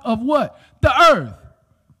part of what? The earth."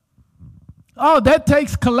 Oh, that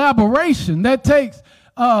takes collaboration. That takes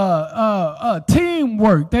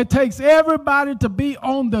teamwork. That takes everybody to be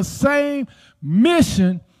on the same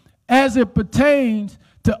mission as it pertains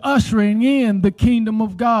to ushering in the kingdom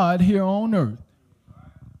of God here on earth.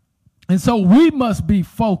 And so we must be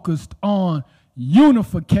focused on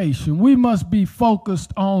unification. We must be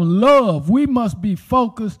focused on love. We must be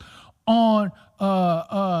focused on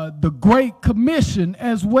the Great Commission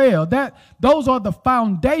as well. Those are the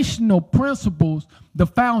foundational principles, the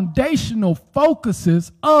foundational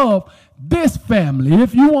focuses of this family.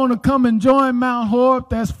 If you want to come and join Mount Horeb,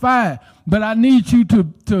 that's fine. But I need you to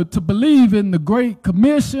believe in the Great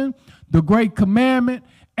Commission, the Great Commandment,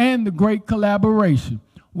 and the Great Collaboration.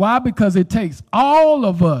 Why? Because it takes all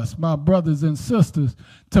of us, my brothers and sisters,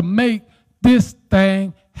 to make this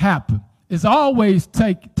thing happen. It's always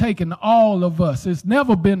taken all of us. It's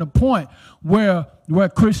never been a point where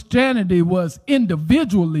Christianity was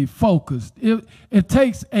individually focused. It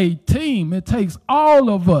takes a team. It takes all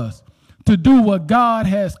of us to do what God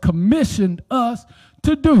has commissioned us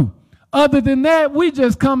to do. Other than that, we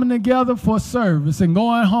just coming together for service and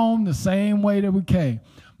going home the same way that we came.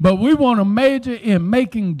 But we want to major in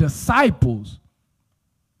making disciples.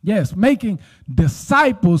 Yes, making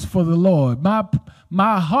disciples for the Lord.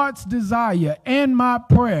 My heart's desire and my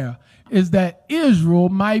prayer is that Israel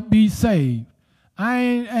might be saved.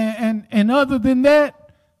 And other than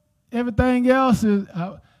that, everything else is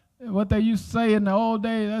what they used to say in the old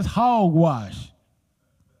days, that's hogwash.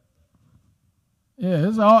 Yeah,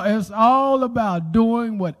 it's all about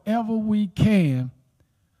doing whatever we can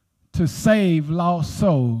to save lost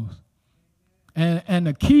souls. And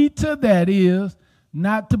the key to that is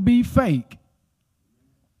not to be fake.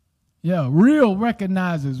 Yeah, real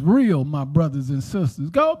recognizes real, my brothers and sisters.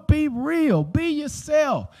 Go be real. Be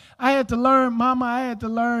yourself. I had to learn, Mama, I had to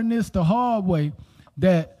learn this the hard way,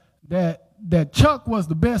 that Chuck was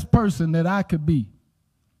the best person that I could be.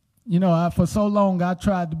 You know, for so long I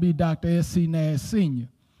tried to be Dr. S.C. Nash Sr.,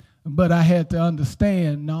 but I had to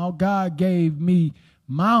understand, no, God gave me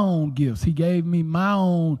my own gifts. He gave me my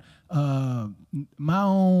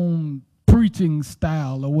own preaching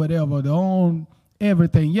style or whatever, their own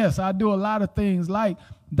everything. Yes, I do a lot of things like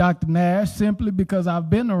Dr. Nash simply because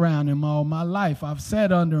I've been around him all my life. I've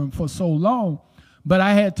sat under him for so long. But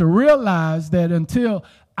I had to realize that until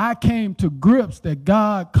I came to grips that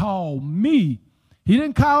God called me, he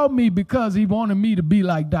didn't call me because he wanted me to be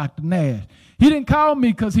like Dr. Nash. He didn't call me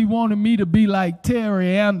because he wanted me to be like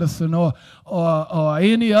Terry Anderson or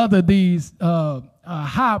any other of these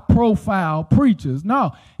high-profile preachers.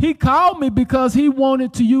 No, he called me because he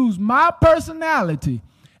wanted to use my personality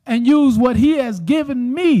and use what he has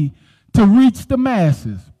given me to reach the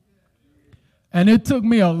masses. And it took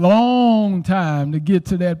me a long time to get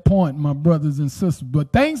to that point, my brothers and sisters.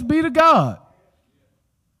 But thanks be to God.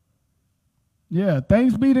 Yeah,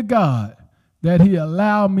 thanks be to God that he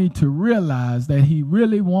allowed me to realize that he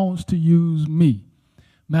really wants to use me.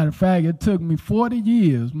 Matter of fact, it took me 40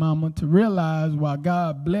 years, Mama, to realize why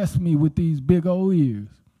God blessed me with these big old ears.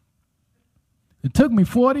 It took me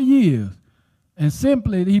 40 years. And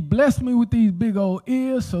simply, he blessed me with these big old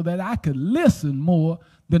ears so that I could listen more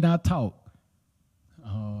than I talk.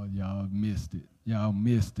 Oh, y'all missed it. Y'all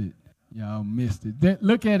missed it. Y'all missed it.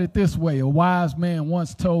 Look at it this way. A wise man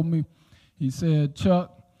once told me, he said,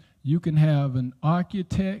 Chuck, you can have an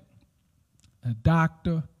architect, a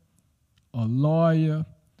doctor, a lawyer,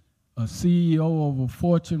 a CEO of a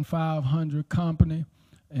Fortune 500 company,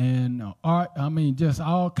 and just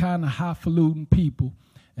all kind of highfalutin people,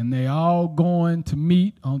 and they all going to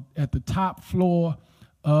meet at the top floor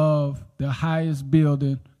of the highest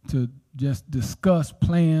building to just discuss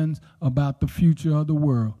plans about the future of the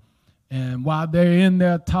world. And while they're in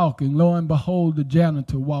there talking, lo and behold, the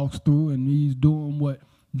janitor walks through, and he's doing what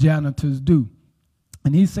janitors do.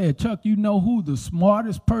 And he said, Chuck, you know who the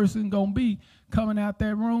smartest person gonna be coming out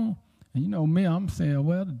that room? And you know me, I'm saying,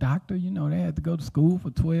 well, the doctor, you know, they had to go to school for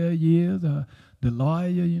 12 years. The lawyer,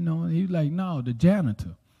 you know, and he's like, no, the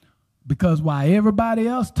janitor. Because while everybody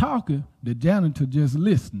else talking, the janitor just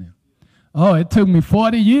listening. Oh, it took me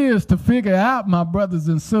 40 years to figure out, my brothers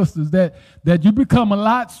and sisters, that you become a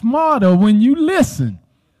lot smarter when you listen.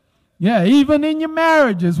 Yeah, even in your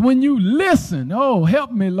marriages, when you listen. Oh,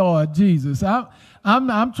 help me, Lord Jesus.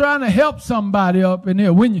 I'm trying to help somebody up in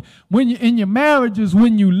here. When you in your marriages,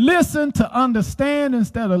 when you listen to understand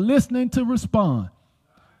instead of listening to respond.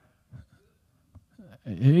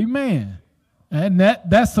 Amen. And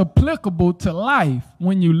that's applicable to life.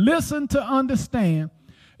 When you listen to understand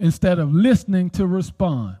instead of listening to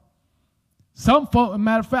respond. Some folk,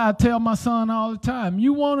 matter of fact, I tell my son all the time,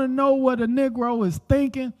 you want to know what a Negro is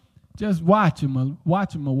thinking? Just watch him a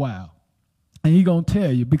while. And he going to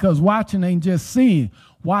tell you, because watching ain't just seeing.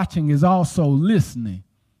 Watching is also listening.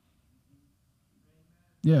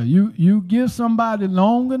 Yeah, you give somebody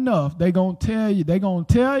long enough, they're going to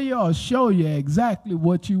tell you or show you exactly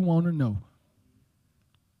what you want to know.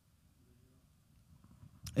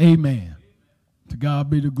 Amen. To God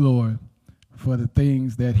be the glory for the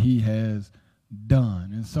things that he has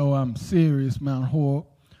done. And so I'm serious, Mount Horeb.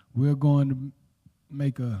 We're going to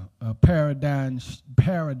make a paradigm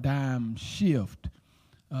shift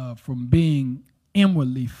from being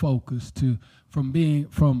inwardly focused to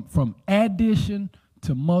from addition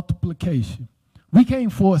to multiplication. We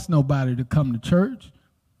can't force nobody to come to church.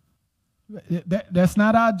 That's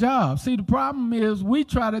not our job. See, the problem is we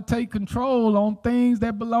try to take control on things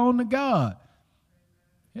that belong to God.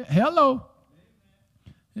 Hello.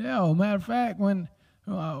 Yeah, matter of fact, when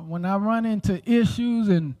I run into issues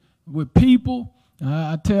and with people,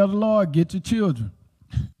 I tell the Lord, get your children.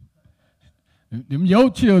 Them your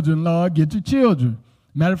children, Lord, get your children.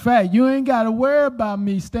 Matter of fact, you ain't got to worry about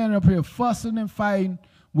me standing up here fussing and fighting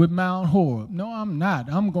with Mount Horeb. No, I'm not.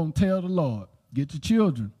 I'm going to tell the Lord, get your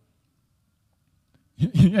children.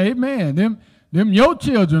 Amen. Them your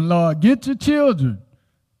children, Lord, get your children.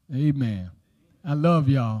 Amen. I love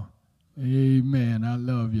y'all. Amen. I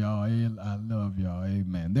love y'all. I love y'all.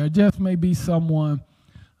 Amen. There just may be someone,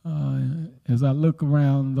 as I look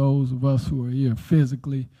around, those of us who are here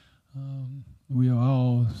physically, we are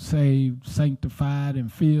all saved, sanctified,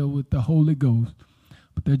 and filled with the Holy Ghost.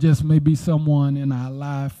 But there just may be someone in our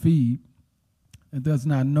live feed that does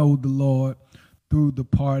not know the Lord through the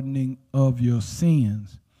pardoning of your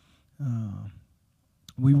sins.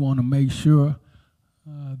 We want to make sure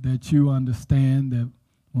that you understand that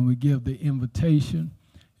when we give the invitation,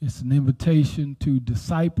 it's an invitation to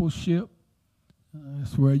discipleship.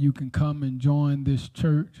 It's where you can come and join this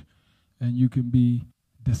church, and you can be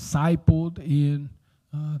discipled in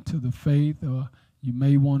to the faith, or you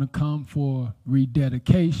may want to come for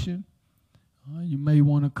rededication. You may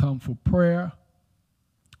want to come for prayer,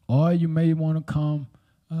 or you may want to come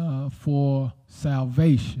for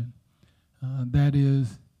salvation. That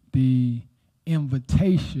is the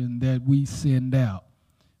invitation that we send out.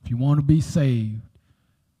 If you want to be saved,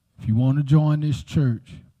 if you want to join this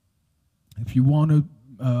church, if you want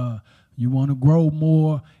to grow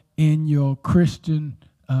more in your Christian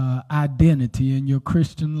identity, in your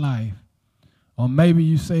Christian life, or maybe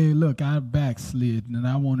you say, look, I backslid and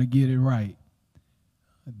I want to get it right.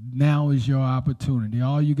 Now is your opportunity.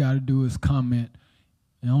 All you got to do is comment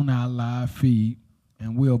on our live feed,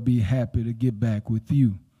 and we'll be happy to get back with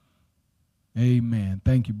you. Amen.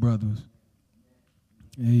 Thank you, brothers.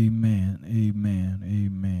 Amen. Amen.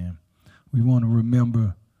 Amen. We want to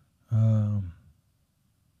remember.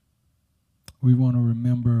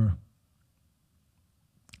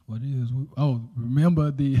 What is?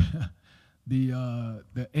 Remember the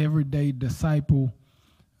Everyday Disciple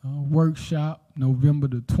workshop, November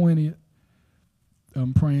the 20th.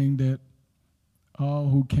 I'm praying that all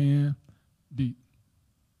who can,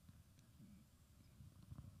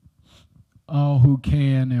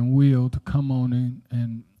 and will, to come on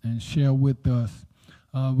and share with us.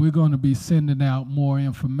 We're going to be sending out more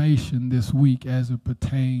information this week as it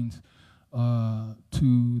pertains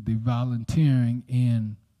to the volunteering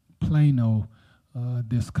in Plano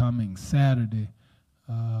this coming Saturday.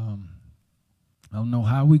 I don't know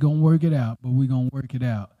how we're going to work it out, but we're going to work it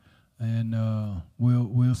out. And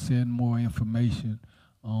we'll send more information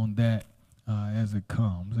on that as it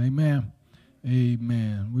comes. Amen.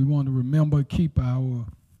 Amen. We want to remember, keep our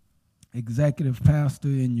executive pastor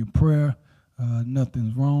in your prayer.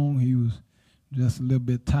 Nothing's wrong. He was just a little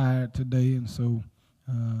bit tired today, and so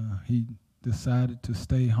he decided to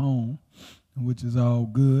stay home, which is all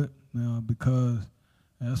good because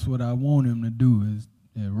that's what I want him to do, is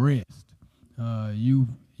rest.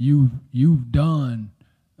 You've done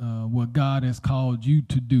what God has called you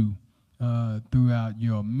to do throughout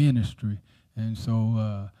your ministry, and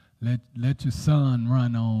so let your son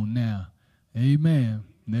run on now. Amen.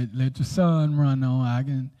 Let your son run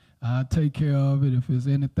on. I'll take care of it. If there's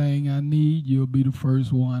anything I need, you'll be the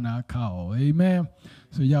first one I call. Amen.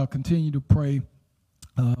 So y'all continue to pray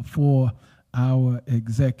for our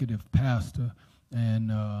executive pastor,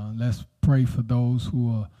 and let's pray for those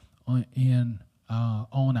who are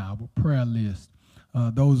on our prayer list.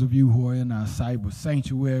 Those of you who are in our cyber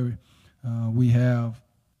sanctuary, we have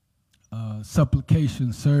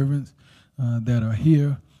supplication servants that are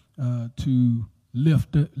here to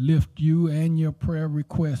lift you and your prayer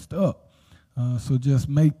request up. So just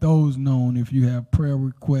make those known if you have prayer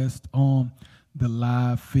requests on the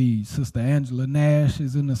live feed. Sister Angela Nash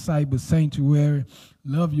is in the cyber sanctuary.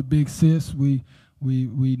 Love you, big sis. We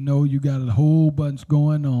know you got a whole bunch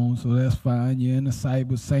going on, so that's fine. You're in the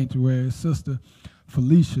cyber sanctuary. Sister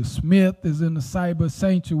Felicia Smith is in the cyber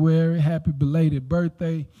sanctuary. Happy belated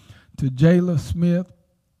birthday to Jayla Smith.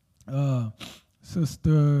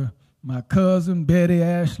 Sister, my cousin Betty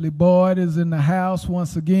Ashley Boyd is in the house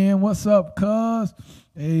once again. What's up, cuz?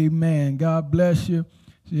 Amen. God bless you.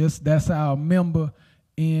 Yes, that's our member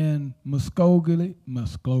in Muskogee,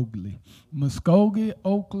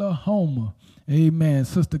 Oklahoma. Amen.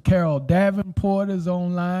 Sister Carol Davenport is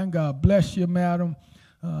online. God bless you, madam.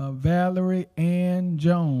 Valerie Ann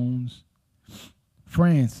Jones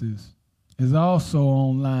Francis is also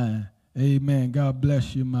online. Amen. God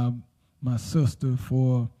bless you, my sister,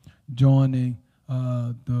 for joining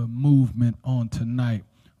the movement on tonight.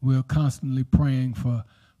 We're constantly praying for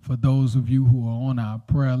those of you who are on our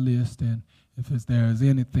prayer list, and if there is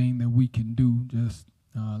anything that we can do, just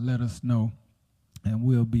let us know, and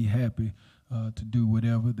we'll be happy to do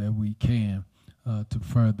whatever that we can to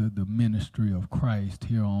further the ministry of Christ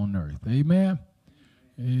here on earth. Amen?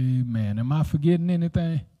 Amen. Am I forgetting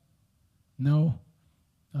anything? No?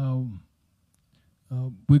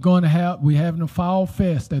 We're having a Fall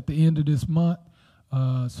Fest at the end of this month.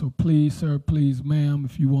 So please, sir, please, ma'am,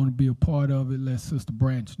 if you want to be a part of it, let Sister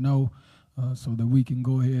Branch know so that we can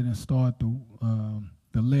go ahead and start the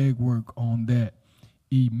legwork on that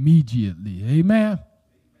immediately. Amen?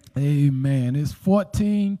 Amen. It's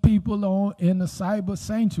 14 people in the cyber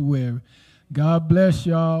sanctuary. God bless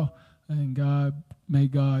y'all, and may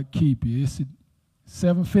God keep you. It's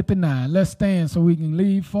 7:59. Let's stand so we can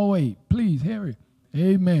leave 4:08. Please, hurry.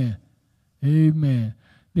 Amen. Amen.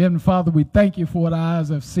 Dear Heavenly Father, we thank you for what our eyes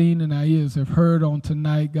have seen and our ears have heard on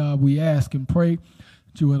tonight, God. We ask and pray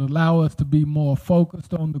that you would allow us to be more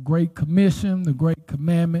focused on the Great Commission, the Great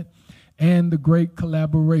Commandment, and the Great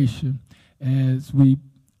Collaboration as we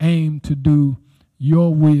aim to do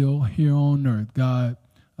your will here on earth. God,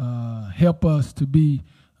 help us to be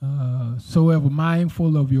so ever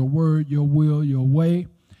mindful of your word, your will, your way.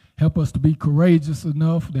 Help us to be courageous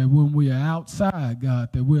enough that when we are outside,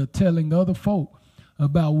 God, that we're telling other folk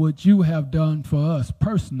about what you have done for us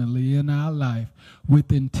personally in our life,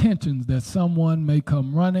 with intentions that someone may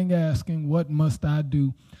come running asking, what must I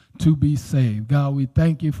do to be saved? God, we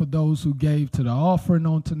thank you for those who gave to the offering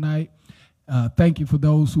on tonight. Thank you for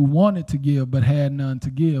those who wanted to give but had none to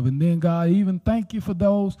give. And then, God, even thank you for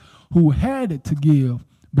those who had it to give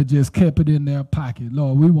but just kept it in their pocket.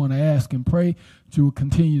 Lord, we want to ask and pray that you will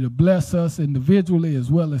continue to bless us individually as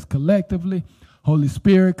well as collectively. Holy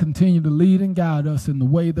Spirit, continue to lead and guide us in the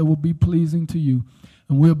way that will be pleasing to you.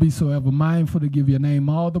 And we'll be so ever mindful to give your name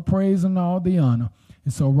all the praise and all the honor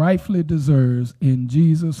it so rightfully deserves. In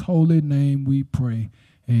Jesus' holy name we pray.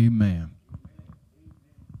 Amen.